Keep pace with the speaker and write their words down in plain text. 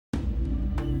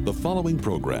The following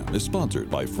program is sponsored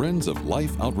by Friends of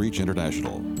Life Outreach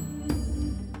International.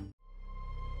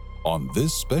 On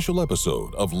this special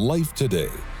episode of Life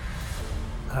Today.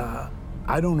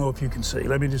 I don't know if you can see.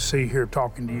 Let me just see here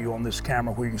talking to you on this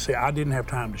camera where you can see I didn't have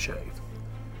time to shave.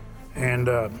 And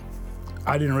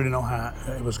I didn't really know how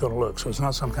it was going to look, so it's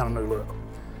not some kind of new look.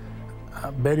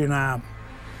 Betty and I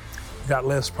got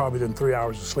less probably than 3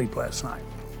 hours of sleep last night.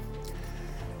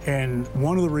 And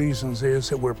one of the reasons is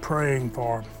that we're praying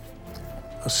for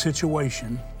a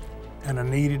situation and a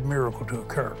needed miracle to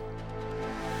occur.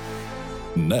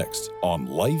 Next on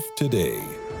Life Today.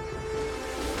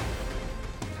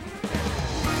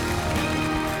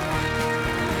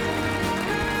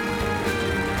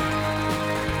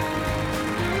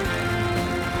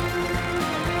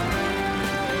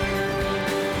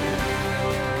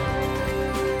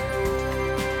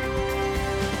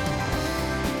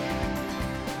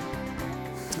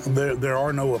 There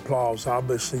are no applause,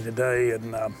 obviously, today,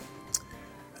 and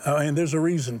there's a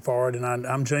reason for it. And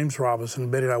I'm James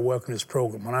Robison. Betty and I welcome this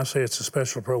program. When I say it's a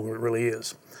special program, it really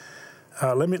is.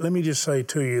 Let me just say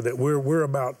to you that we're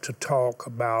about to talk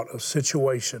about a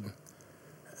situation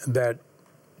that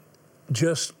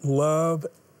just love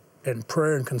and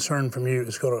prayer and concern from you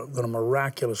is going to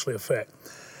miraculously affect.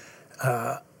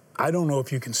 I don't know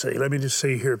if you can see. Let me just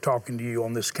see here talking to you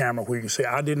on this camera where you can see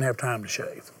I didn't have time to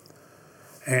shave.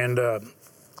 And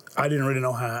I didn't really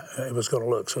know how it was going to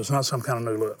look, so it's not some kind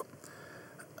of new look.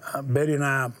 Betty and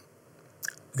I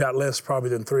got less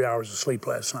probably than 3 hours of sleep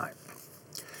last night.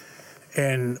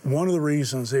 And one of the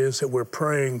reasons is that we're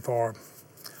praying for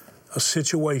a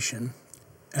situation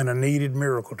and a needed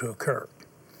miracle to occur.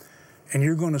 And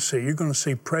you're going to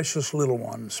see precious little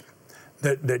ones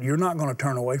that you're not going to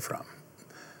turn away from.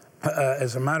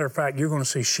 As a matter of fact, you're going to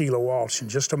see Sheila Walsh in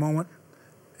just a moment.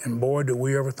 And boy, do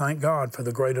we ever thank God for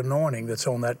the great anointing that's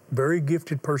on that very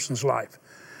gifted person's life.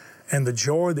 And the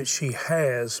joy that she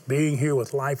has being here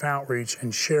with Life Outreach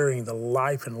and sharing the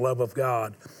life and love of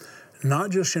God, not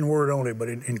just in word only, but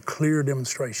in clear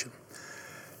demonstration.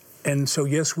 And so,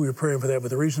 yes, we were praying for that,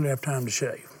 but the reason we have time to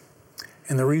shave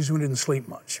and the reason we didn't sleep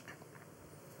much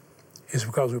is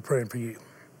because we were praying for you.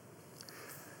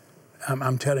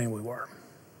 I'm telling you we were.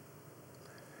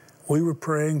 We were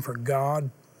praying for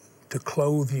God to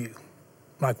clothe you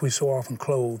like we so often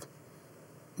clothe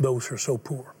those who are so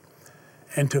poor,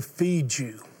 and to feed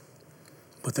you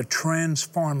with the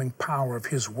transforming power of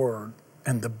His Word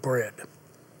and the bread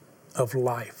of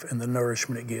life and the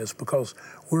nourishment it gives, because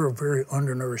we're a very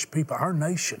undernourished people. Our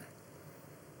nation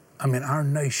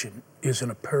is in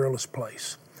a perilous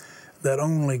place that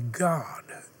only God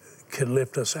can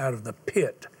lift us out of the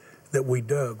pit that we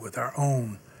dug with our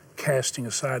own casting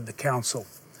aside the counsel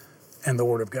and the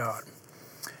Word of God.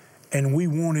 And we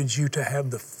wanted you to have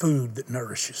the food that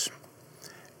nourishes,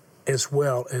 as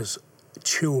well as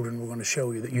children we're going to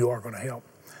show you that you are going to help.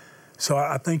 So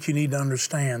I think you need to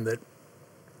understand that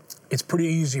it's pretty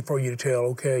easy for you to tell,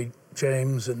 okay,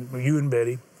 James and you and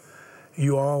Betty,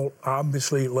 you all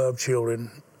obviously love children.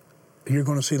 You're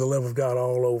going to see the love of God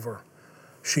all over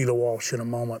Sheila Walsh in a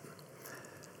moment.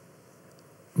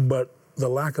 But the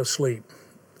lack of sleep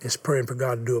is praying for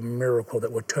God to do a miracle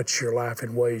that will touch your life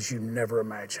in ways you never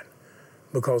imagined,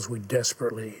 because we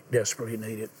desperately, desperately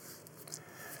need it.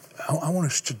 I want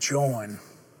us to join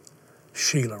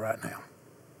Sheila right now,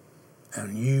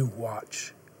 and you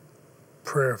watch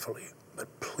prayerfully, but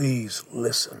please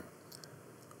listen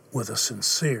with a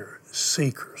sincere,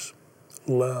 seeker's,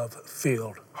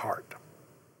 love-filled heart.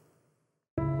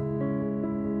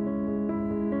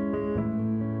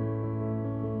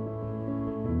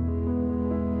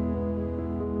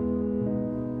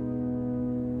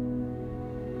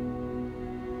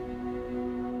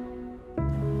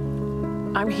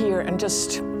 I'm here in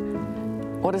just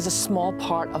what is a small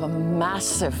part of a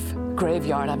massive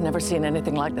graveyard. I've never seen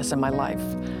anything like this in my life.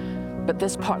 But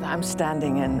this part that I'm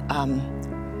standing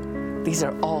in, these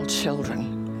are all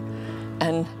children.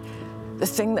 And the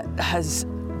thing that has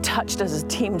touched us as a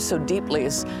team so deeply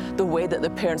is the way that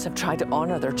the parents have tried to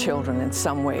honor their children in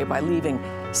some way by leaving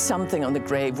something on the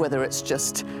grave, whether it's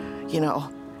just,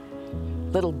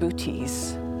 little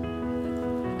booties,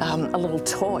 a little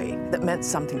toy that meant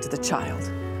something to the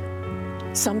child.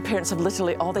 Some parents have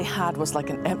literally, all they had was like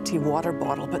an empty water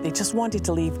bottle, but they just wanted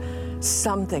to leave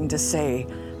something to say,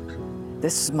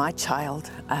 this is my child,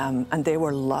 and they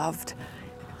were loved.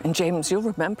 And James, you'll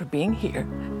remember being here.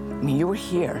 You were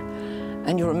here,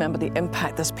 and you remember the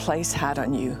impact this place had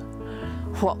on you.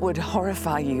 What would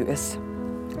horrify you is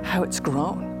how it's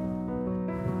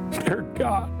grown. Dear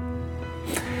God,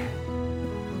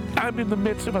 I'm in the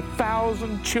midst of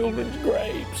 1,000 children's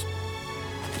graves.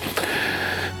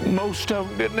 Most of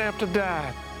them didn't have to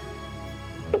die.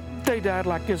 They died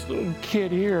like this little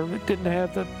kid here that didn't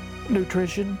have the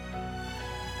nutrition.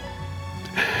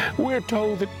 We're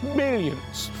told that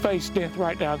millions face death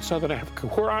right now in Southern Africa,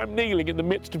 where I'm kneeling in the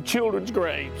midst of children's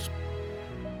graves.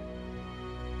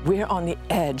 We're on the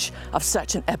edge of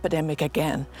such an epidemic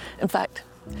again. In fact,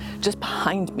 just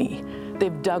behind me,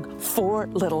 they've dug 4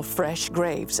 little fresh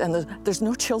graves, and there's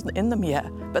no children in them yet,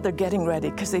 but they're getting ready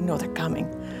because they know they're coming.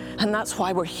 And that's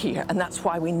why we're here, and that's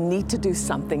why we need to do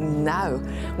something now.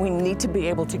 We need to be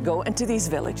able to go into these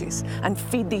villages and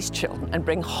feed these children and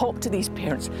bring hope to these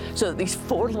parents so that these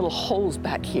 4 little holes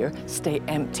back here stay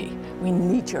empty. We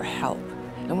need your help,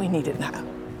 and we need it now.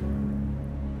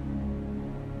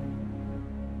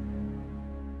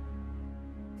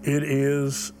 It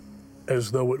is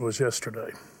as though it was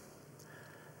yesterday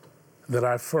that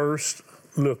I first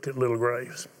looked at little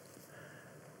graves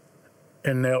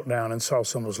and knelt down and saw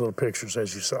some of those little pictures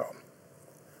as you saw.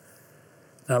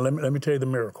 Now let me tell you the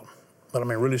miracle, but I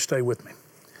mean really stay with me.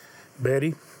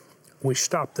 Betty, we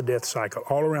stopped the death cycle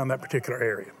all around that particular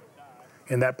area,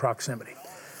 in that proximity.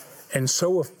 And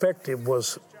so effective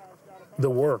was the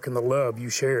work and the love you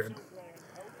shared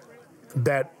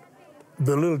that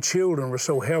the little children were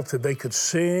so healthy they could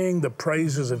sing the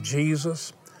praises of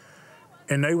Jesus,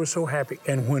 and they were so happy.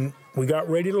 And when we got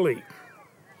ready to leave,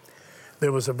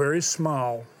 there was a very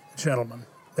small gentleman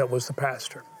that was the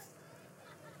pastor.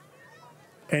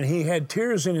 And he had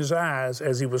tears in his eyes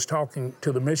as he was talking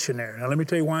to the missionary. Now let me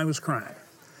tell you why he was crying.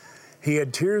 He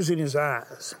had tears in his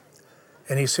eyes,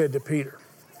 and he said to Peter,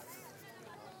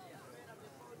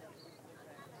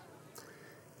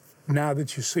 "Now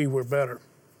that you see we're better,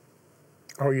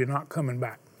 are you not coming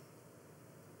back?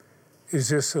 Is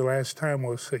this the last time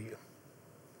we'll see you?"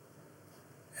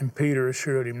 And Peter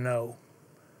assured him, "No.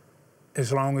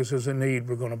 As long as there's a need,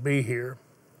 we're going to be here,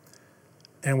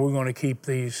 and we're going to keep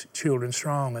these children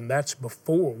strong." And that's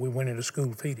before we went into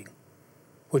school feeding,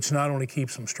 which not only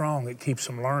keeps them strong, it keeps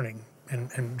them learning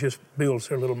and just builds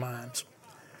their little minds.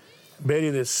 Betty,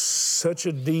 there's such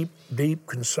a deep, deep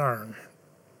concern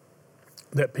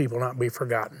that people not be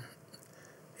forgotten,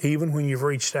 even when you've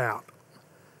reached out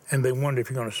and they wonder if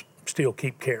you're going to still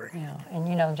keep caring. Yeah, and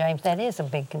you know, James, that is a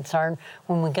big concern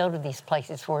when we go to these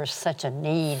places where there's such a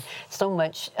need, so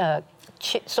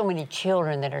many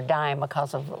children that are dying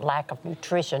because of lack of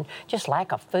nutrition, just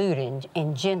lack of food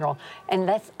in general. And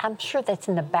I'm sure that's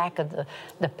in the back of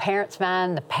the parents'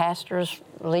 mind, the pastor's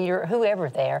leader, whoever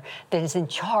there that is in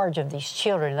charge of these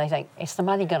children. They think, is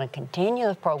somebody going to continue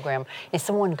the program? Is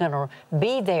someone going to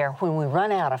be there when we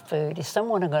run out of food? Is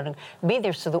someone going to be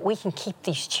there so that we can keep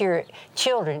these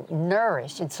children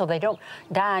nourished and so they don't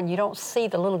die and you don't see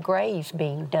the little graves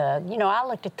being dug? You know, I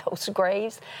looked at those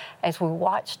graves as we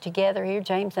watched together here,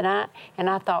 James and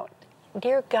I thought,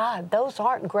 dear God, those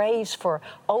aren't graves for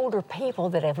older people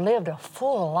that have lived a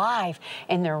full life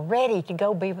and they're ready to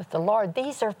go be with the Lord.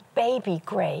 These are baby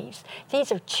graves.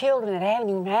 These are children that haven't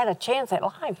even had a chance at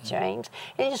life, James.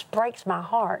 It just breaks my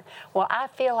heart. Well, I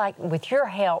feel like with your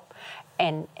help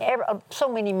and so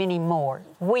many, many more,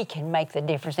 we can make the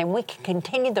difference and we can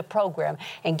continue the program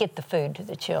and get the food to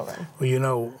the children. Well, you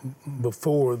know,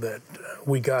 before that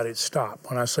we got it stopped.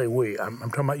 When I say we, I'm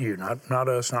talking about you, not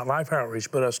us, not Life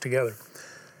Outreach, but us together.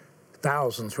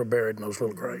 Thousands were buried in those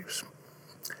little graves.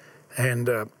 And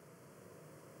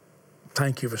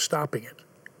thank you for stopping it.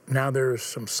 Now there's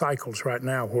some cycles right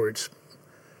now where it's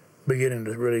beginning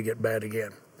to really get bad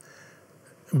again.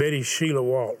 Betty, Sheila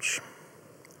Walsh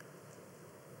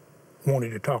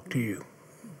wanted to talk to you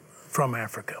from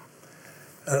Africa.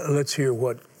 Let's hear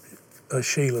what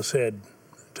Sheila said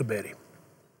to Betty.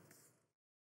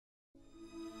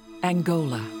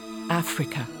 Angola,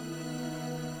 Africa.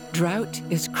 Drought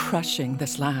is crushing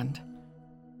this land.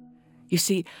 You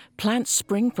see, plants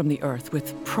spring from the earth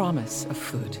with promise of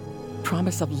food,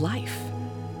 promise of life.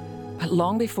 But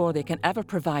long before they can ever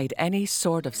provide any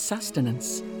sort of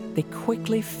sustenance, they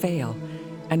quickly fail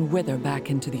and wither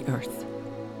back into the earth.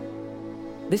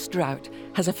 This drought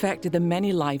has affected the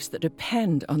many lives that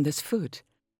depend on this food,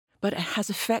 but it has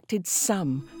affected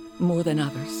some more than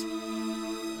others.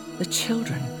 The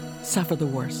children suffer the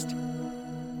worst.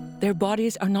 Their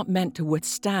bodies are not meant to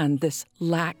withstand this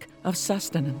lack of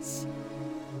sustenance.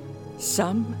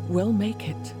 Some will make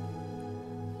it.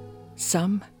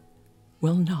 Some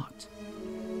will not.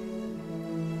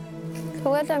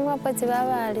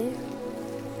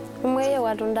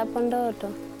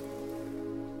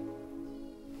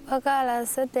 Wakala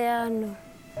sete ano,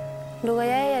 ndugu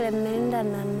yeye mmeenda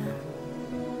nana.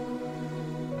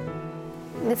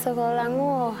 Nisokola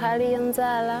nguo hali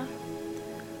nzala,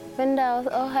 Kwenda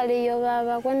ohaliyo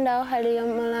baba, kwenda ohaliyo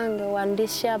mulange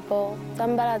wandishapo,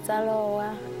 tambala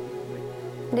zalowa.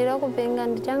 Ndilo kupinga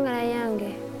ndichangala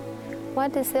yange.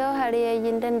 Wati se ohaliye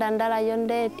jinde ndandala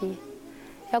yondeti.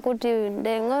 Yakuti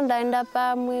ndengo ndaenda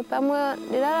pamwe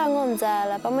ndilala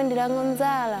ngonzala, pamwe ndila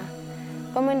ngonzala,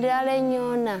 pamwe ndilale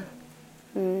nyona.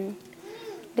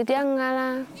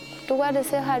 Nditiangala, tukwati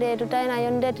se ohaliye tutaina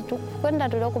yondeti, kwenda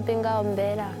tulo kupinga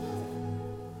ombela.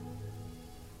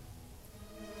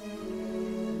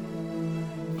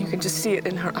 You can just see it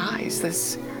in her eyes,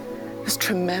 this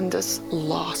tremendous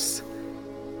loss.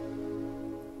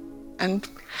 And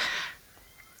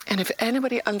if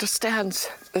anybody understands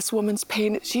this woman's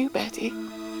pain, it's you, Betty.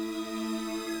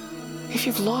 If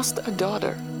you've lost a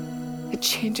daughter, it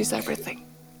changes everything.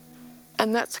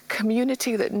 And that's a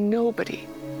community that no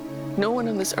one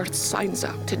on this earth signs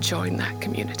up to join that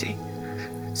community.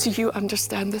 So you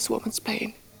understand this woman's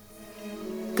pain.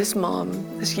 This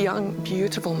mom, this young,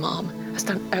 beautiful mom, has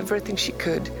done everything she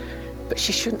could, but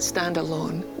she shouldn't stand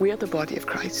alone. We are the body of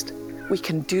Christ. We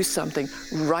can do something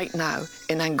right now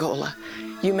in Angola.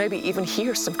 You maybe even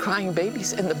hear some crying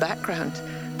babies in the background.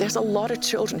 There's a lot of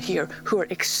children here who are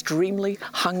extremely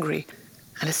hungry,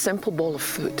 and a simple bowl of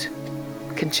food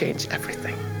can change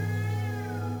everything.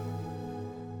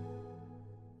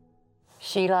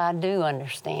 Sheila, I do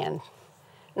understand.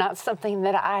 Not something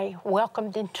that I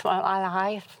welcomed into my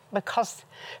life, because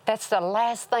that's the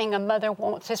last thing a mother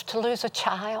wants, is to lose a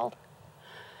child,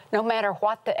 no matter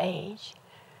what the age.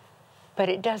 But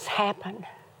it does happen.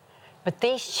 But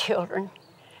these children,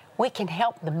 we can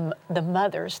help the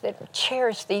mothers that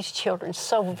cherish these children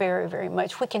so very, very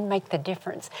much. We can make the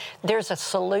difference. There's a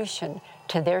solution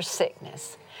to their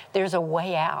sickness. There's a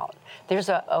way out. There's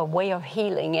a way of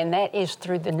healing, and that is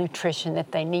through the nutrition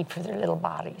that they need for their little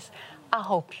bodies. I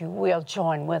hope you will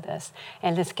join with us,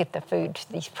 and let's get the food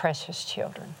to these precious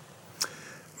children.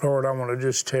 Lord, I want to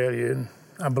just tell you, and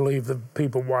I believe the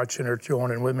people watching are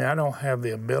joining with me, I don't have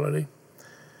the ability.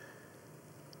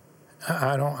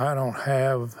 I don't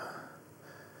have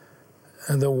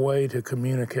the way to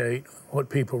communicate what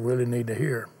people really need to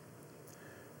hear.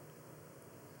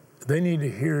 They need to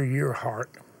hear your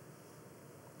heart,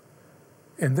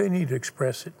 and they need to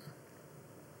express it.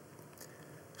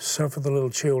 Suffer the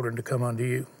little children to come unto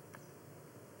you.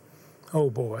 Oh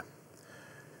boy,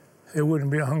 there wouldn't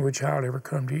be a hungry child ever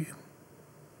come to you.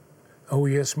 Oh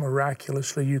yes,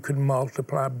 miraculously you could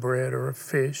multiply bread or a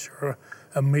fish or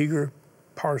a meager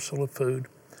parcel of food,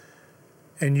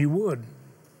 and you would.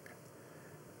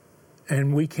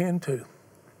 And we can too.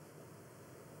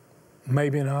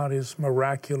 Maybe not as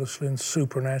miraculously and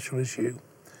supernatural as you,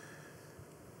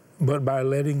 but by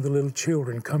letting the little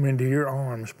children come into your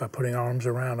arms, by putting arms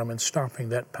around them and stopping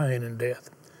that pain and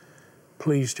death.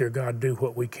 Please, dear God, do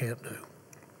what we can't do.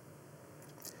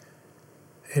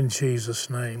 In Jesus'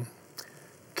 name.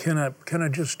 Can I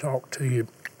just talk to you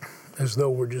as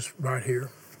though we're just right here?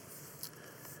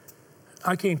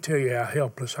 I can't tell you how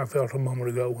helpless I felt a moment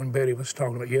ago when Betty was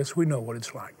talking about, yes, we know what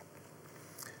it's like.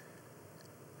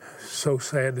 So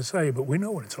sad to say, but we know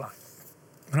what it's like.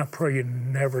 And I pray you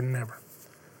never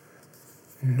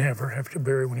have to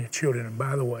bury one of your children. And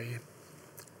by the way,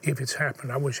 if it's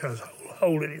happened, I wish I was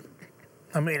holding it.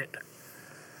 I mean it.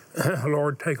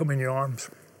 Lord, take them in your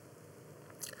arms.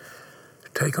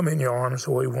 Take them in your arms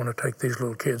the way we want to take these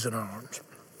little kids in our arms.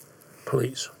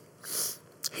 Please.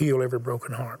 Heal every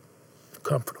broken heart.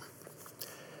 Comfort them.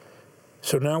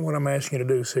 So now what I'm asking you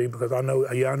to do, see, because I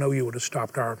know you would have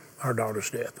stopped our daughter's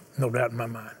death. No doubt in my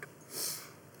mind.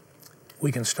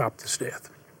 We can stop this death.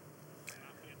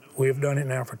 We have done it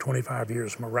now for 25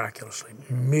 years miraculously.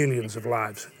 Millions of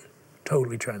lives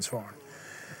totally transformed.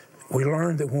 We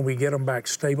learned that when we get them back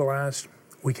stabilized,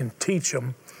 we can teach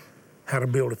them how to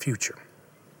build a future.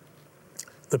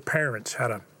 The parents how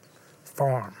to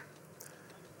farm,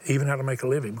 even how to make a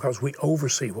living, because we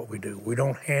oversee what we do. We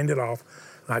don't hand it off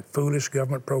like foolish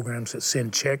government programs that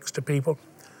send checks to people,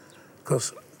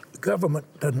 because government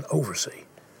doesn't oversee,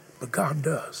 but God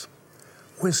does.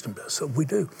 Wisdom does, so we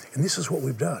do. And this is what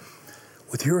we've done.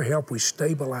 With your help, we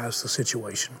stabilize the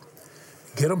situation,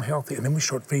 get them healthy, and then we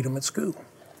start feeding them at school.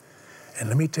 And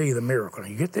let me tell you the miracle. Now,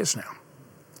 you get this now.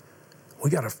 We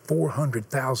got a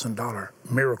 $400,000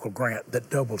 miracle grant that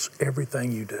doubles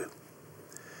everything you do.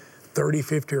 30,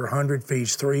 50, or 100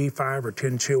 feeds 3, 5, or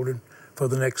 10 children for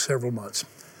the next several months.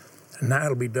 And now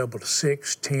it'll be doubled to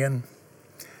 6, 10,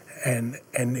 and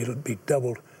it'll be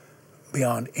doubled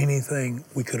beyond anything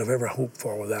we could have ever hoped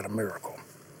for without a miracle.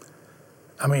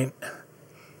 I mean,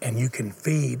 and you can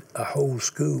feed a whole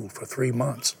school for 3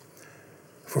 months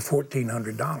for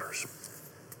 $1,400.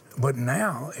 But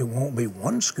now it won't be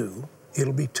one school,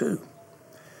 it'll be 2.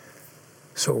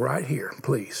 So right here,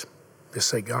 please, just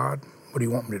say, God, what do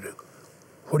you want me to do?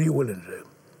 What are you willing to do?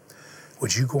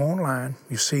 Would you go online,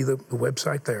 you see the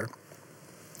website there,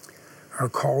 or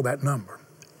call that number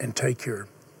and take your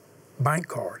bank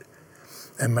card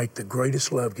and make the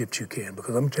greatest love gift you can,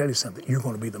 because I'm gonna tell you something, you're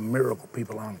gonna be the miracle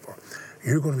people long for.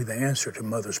 You're gonna be the answer to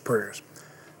mother's prayers,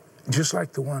 just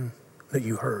like the one that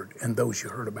you heard and those you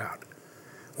heard about.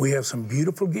 We have some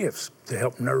beautiful gifts to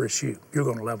help nourish you. You're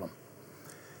gonna love them.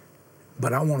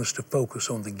 But I want us to focus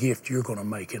on the gift you're gonna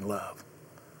make in love.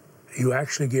 You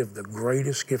actually give the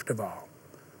greatest gift of all.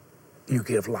 You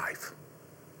give life,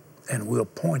 and we'll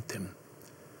point them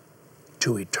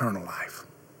to eternal life.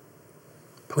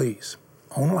 Please,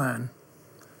 online,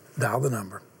 dial the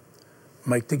number,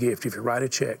 make the gift. If you write a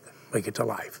check, make it to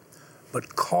life.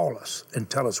 But call us and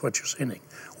tell us what you're sending.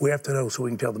 We have to know so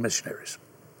we can tell the missionaries.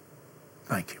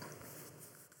 Thank you.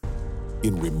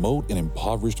 In remote and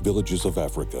impoverished villages of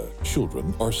Africa,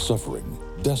 children are suffering,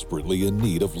 desperately in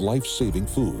need of life-saving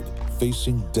food,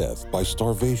 facing death by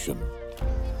starvation.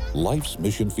 Life's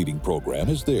Mission Feeding Program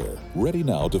is there, ready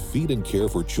now to feed and care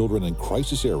for children in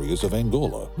crisis areas of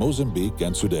Angola, Mozambique,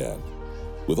 and Sudan.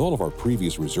 With all of our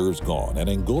previous reserves gone and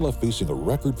Angola facing a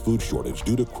record food shortage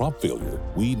due to crop failure,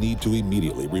 we need to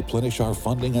immediately replenish our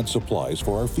funding and supplies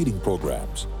for our feeding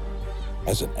programs.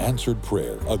 As an answered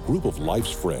prayer, a group of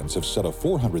Life's friends have set a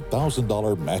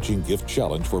 $400,000 matching gift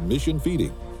challenge for mission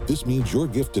feeding. This means your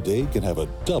gift today can have a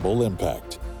double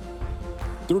impact.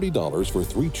 $30 for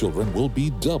 3 children will be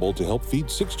double to help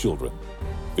feed 6 children.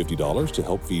 $50 to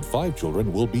help feed 5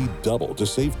 children will be double to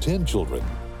save 10 children.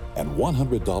 And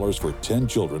 $100 for 10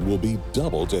 children will be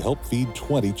double to help feed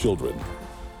 20 children.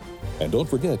 And don't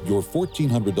forget, your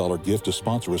 $1,400 gift to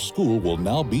sponsor a school will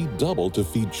now be double to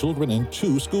feed children in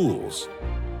 2 schools.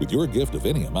 With your gift of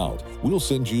any amount, we'll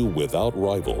send you Without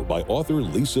Rival by author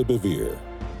Lisa Bevere.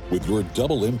 With your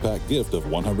double impact gift of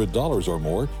 $100 or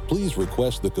more, please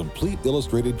request the complete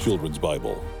illustrated children's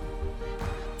Bible.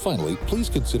 Finally, please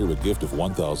consider a gift of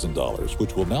 $1,000,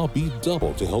 which will now be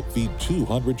double to help feed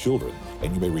 200 children,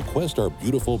 and you may request our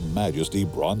beautiful Majesty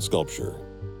bronze sculpture.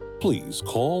 Please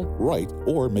call, write,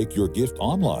 or make your gift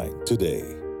online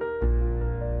today.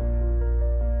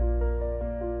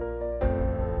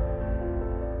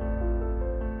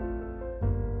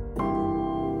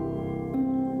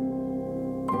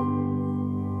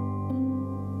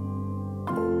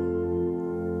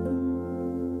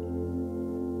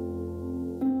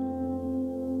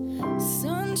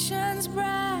 Sun shines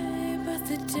bright, but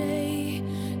the day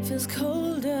feels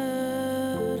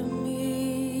colder to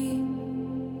me.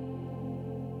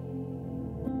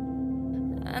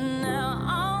 And now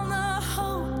all the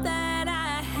hope that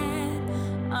I had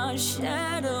are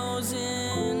shadows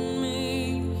in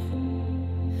me,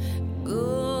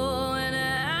 going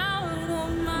out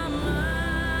of my mind,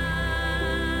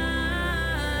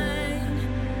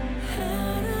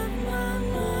 out of my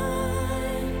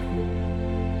mind.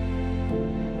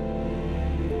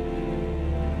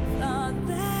 Thought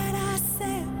that I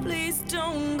said, please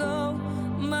don't go,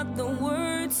 but the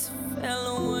words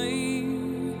fell away.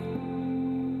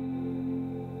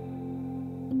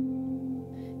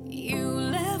 You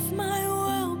left my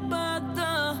world, but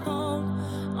the hole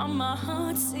on my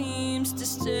heart seems to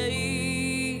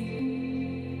stay.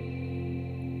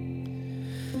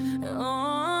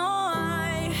 Oh,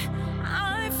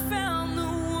 I found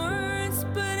the words,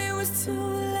 but it was too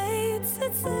late to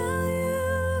tell you.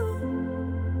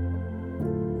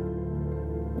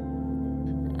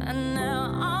 And now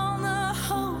all the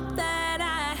hope that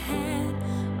I had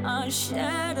are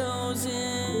shadows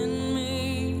in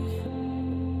me,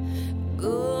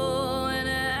 going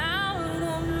out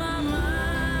of my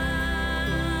mind,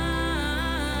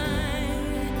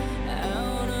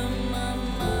 out of my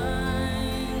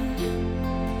mind,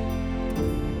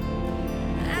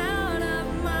 out of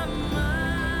my mind,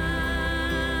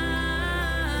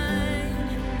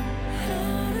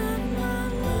 out of my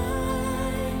mind.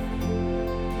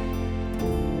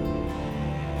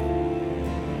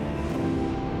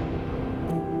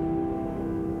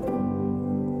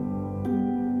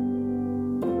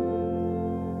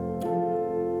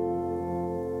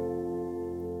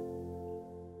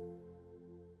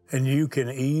 And you can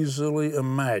easily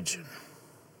imagine,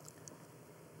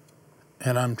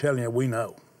 and I'm telling you, we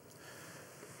know,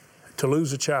 to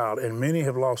lose a child, and many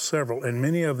have lost several, and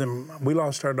many of them, we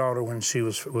lost our daughter when she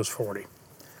was 40.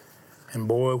 And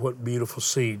boy, what beautiful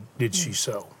seed did she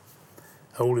sow.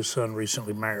 Oldest son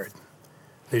recently married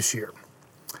this year.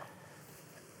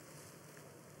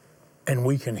 And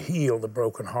we can heal the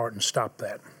broken heart and stop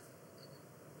that.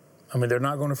 I mean, they're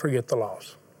not going to forget the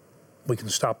loss, we can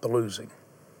stop the losing,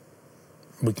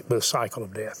 the cycle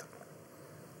of death.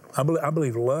 I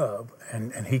believe love,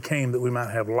 and he came that we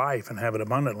might have life and have it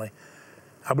abundantly.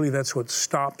 I believe that's what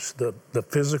stops the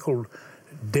physical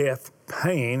death,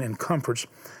 pain, and comforts,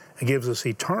 and gives us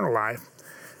eternal life.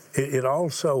 It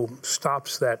also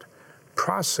stops that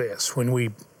process when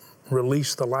we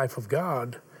release the life of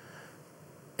God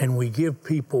and we give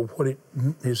people what it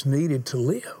is needed to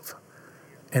live.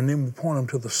 And then we point them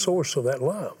to the source of that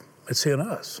love. It's in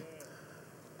us.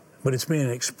 But it's being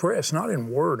expressed not in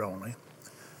word only,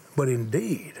 but in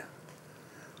deed.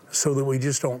 So that we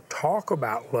just don't talk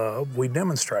about love, we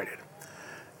demonstrate it.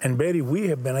 And Betty, we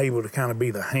have been able to kind of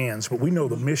be the hands, but we know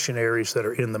the missionaries that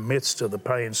are in the midst of the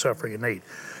pain, suffering, and need.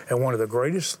 And one of the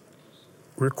greatest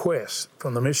requests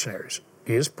from the missionaries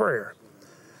is prayer.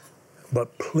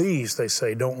 But please, they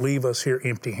say, don't leave us here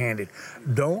empty-handed.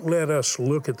 Don't let us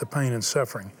look at the pain and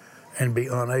suffering and be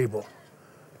unable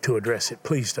to address it.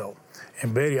 Please don't.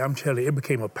 And Betty, I'm telling you, it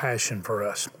became a passion for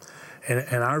us.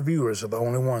 And our viewers are the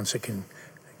only ones that can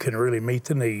really meet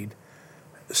the need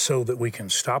so that we can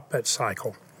stop that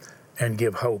cycle and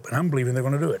give hope. And I'm believing they're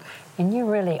going to do it. And you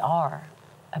really are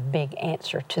a big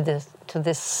answer to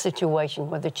this situation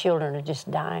where the children are just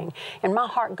dying. And my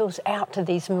heart goes out to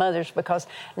these mothers, because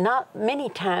not many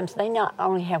times they not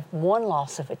only have one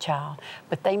loss of a child,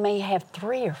 but they may have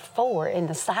 3 or 4, and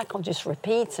the cycle just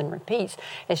repeats and repeats.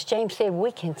 As James said,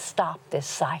 we can stop this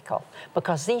cycle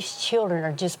because these children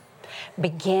are just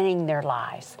beginning their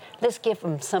lives. Let's give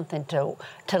them something to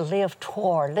live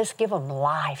toward. Let's give them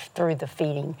life through the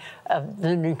feeding of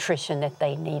the nutrition that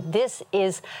they need. This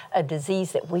is a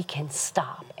disease that we can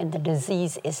stop, and the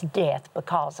disease is death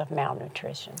because of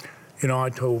malnutrition. You know, I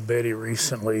told Betty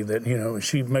recently that, you know,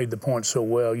 she made the point so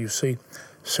well. You see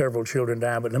several children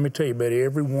die, but let me tell you, Betty,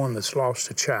 everyone that's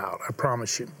lost a child, I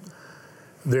promise you,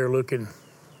 they're looking,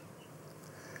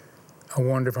 I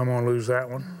wonder if I'm going to lose that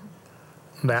one.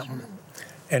 That one.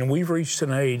 And we've reached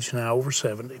an age now over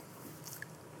 70.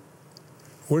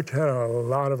 We're telling a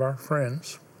lot of our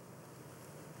friends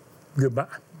goodbye.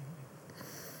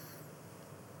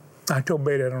 I told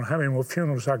Betty I don't know how many more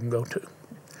funerals I can go to.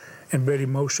 And Betty,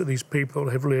 most of these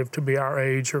people have lived to be our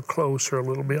age or close or a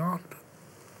little beyond.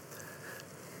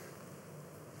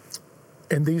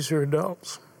 And these are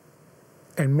adults.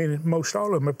 And most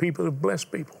all of them are people who bless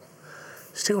people.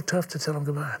 Still tough to tell them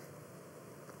goodbye.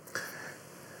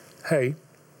 Hey,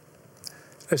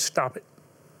 let's stop it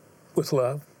with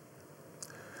love.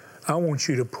 I want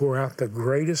you to pour out the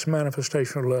greatest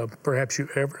manifestation of love perhaps you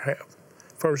ever have.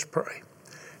 First pray,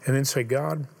 and then say,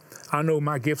 God, I know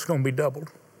my gift's going to be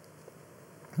doubled.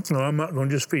 No, I'm not going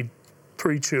to just feed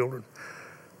 3 children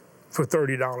for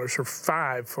 $30 or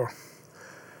 5 for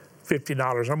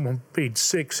 $50. I'm going to feed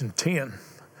 6 and 10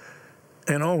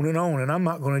 and on and on. And I'm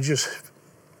not going to just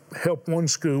help one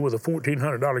school with a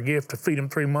 $1,400 gift to feed them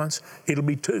 3 months. It'll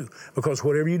be 2, because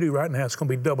whatever you do right now, it's going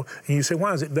to be double. And you say,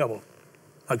 why is it double?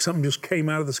 Like something just came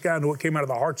out of the sky, and what came out of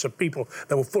the hearts of people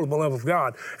that were full of the love of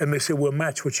God. And they said, we'll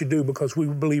match what you do because we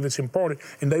believe it's important.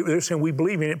 And they're saying we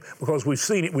believe in it because we've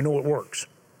seen it, we know it works.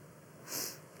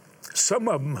 Some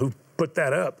of them who put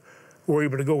that up were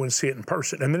able to go and see it in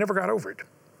person, and they never got over it.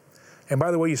 And by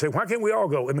the way, you say, why can't we all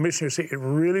go? And the missionaries say, it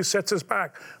really sets us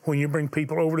back when you bring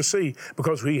people over to see,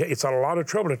 because it's a lot of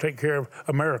trouble to take care of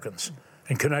Americans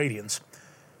and Canadians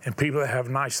and people that have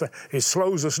nice things. It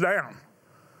slows us down.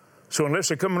 So unless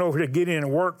they're coming over to get in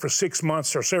and work for 6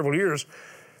 months or several years,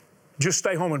 just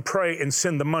stay home and pray and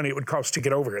send the money it would cost to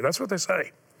get over here. That's what they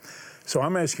say. So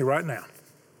I'm asking you right now,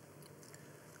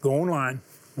 go online,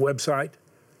 website,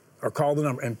 or call the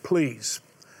number, and please,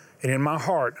 and in my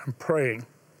heart, I'm praying,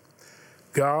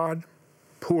 God,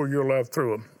 pour your love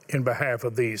through them in behalf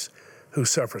of these who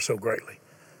suffer so greatly.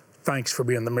 Thanks for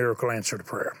being the miracle answer to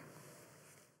prayer.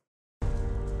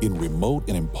 In remote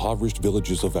and impoverished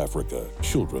villages of Africa,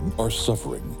 children are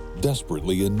suffering,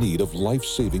 desperately in need of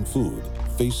life-saving food,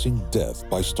 facing death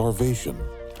by starvation.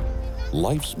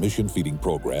 Life's Mission Feeding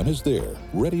Program is there,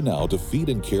 ready now to feed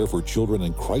and care for children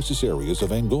in crisis areas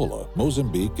of Angola,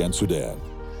 Mozambique, and Sudan.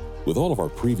 With all of our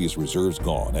previous reserves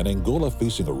gone and Angola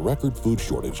facing a record food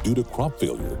shortage due to crop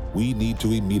failure, we need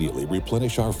to immediately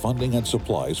replenish our funding and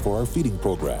supplies for our feeding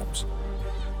programs.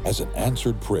 As an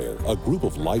answered prayer, a group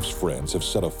of Life's friends have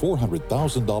set a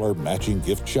 $400,000 matching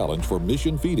gift challenge for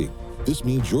mission feeding. This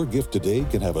means your gift today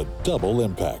can have a double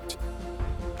impact.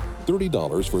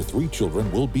 $30 for 3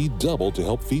 children will be double to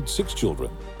help feed 6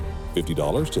 children.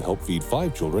 $50 to help feed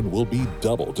 5 children will be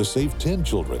double to save 10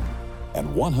 children. And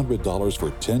 $100 for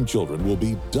 10 children will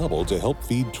be double to help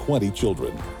feed 20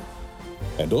 children.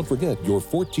 And don't forget, your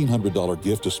 $1,400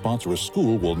 gift to sponsor a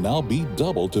school will now be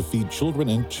doubled to feed children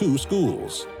in 2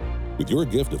 schools. With your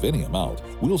gift of any amount,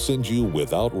 we'll send you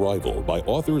Without Rival by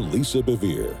author Lisa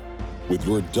Bevere. With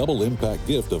your double impact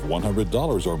gift of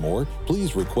 $100 or more,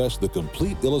 please request the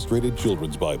complete illustrated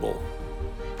children's Bible.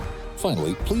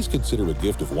 Finally, please consider a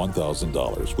gift of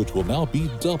 $1,000, which will now be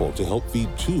doubled to help feed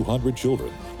 200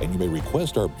 children, and you may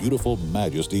request our beautiful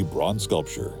Majesty bronze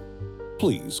sculpture.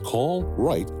 Please call,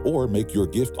 write, or make your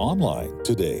gift online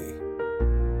today.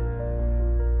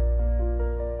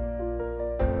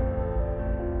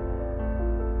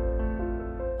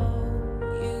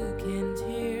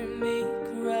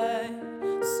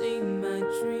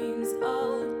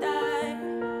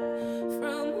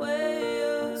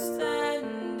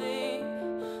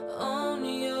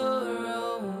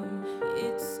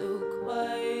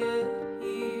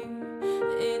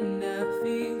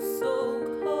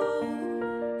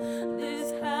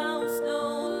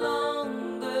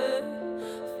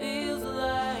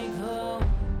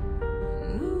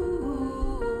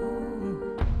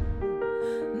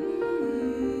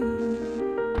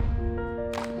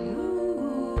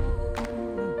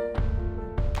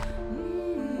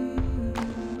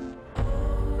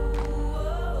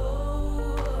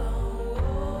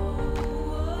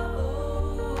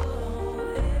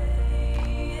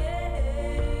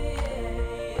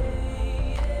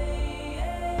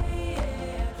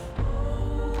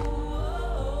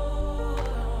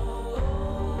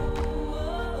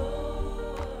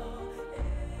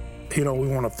 You know, we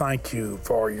want to thank you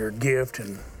for your gift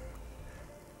and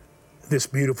this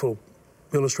beautiful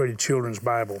illustrated children's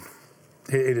Bible.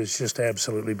 It is just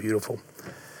absolutely beautiful.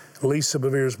 Lisa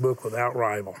Bevere's book, Without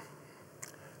Rival.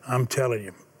 I'm telling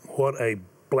you, what a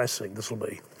blessing this will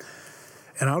be.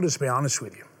 And I'll just be honest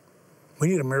with you. We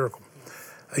need a miracle.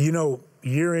 You know,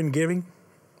 year-end giving,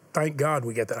 thank God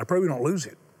we get that. I pray we don't lose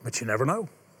it, but you never know.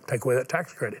 Take away that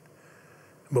tax credit.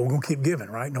 But we're going to keep giving,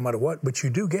 right, no matter what. But you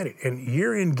do get it. And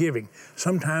year-end giving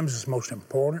sometimes is the most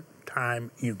important time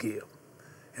you give.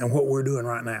 And what we're doing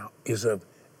right now is of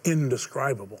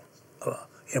indescribable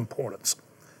importance.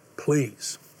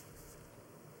 Please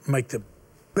make the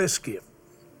best gift,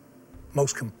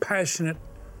 most compassionate,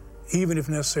 even if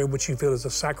necessary, what you feel is a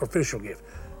sacrificial gift.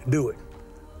 Do it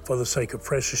for the sake of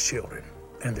precious children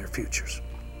and their futures.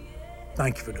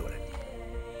 Thank you for doing it.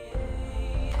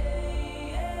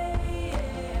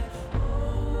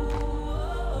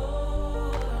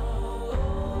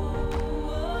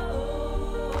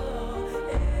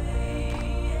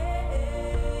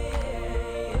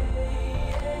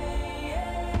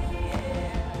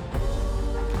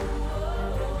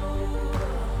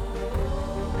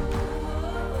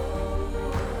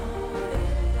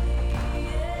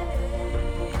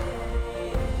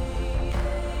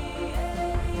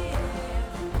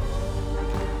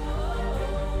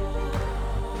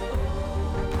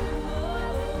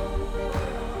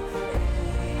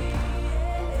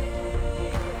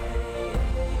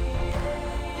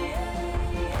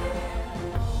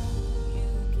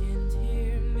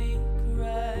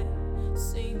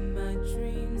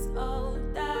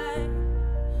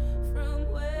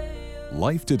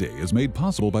 Life Today is made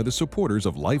possible by the supporters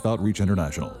of Life Outreach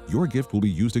International. Your gift will be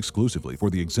used exclusively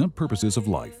for the exempt purposes of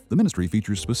life. The ministry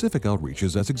features specific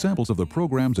outreaches as examples of the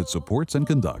programs it supports and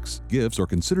conducts. Gifts are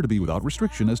considered to be without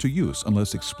restriction as to use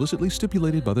unless explicitly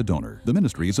stipulated by the donor. The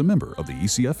ministry is a member of the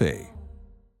ECFA.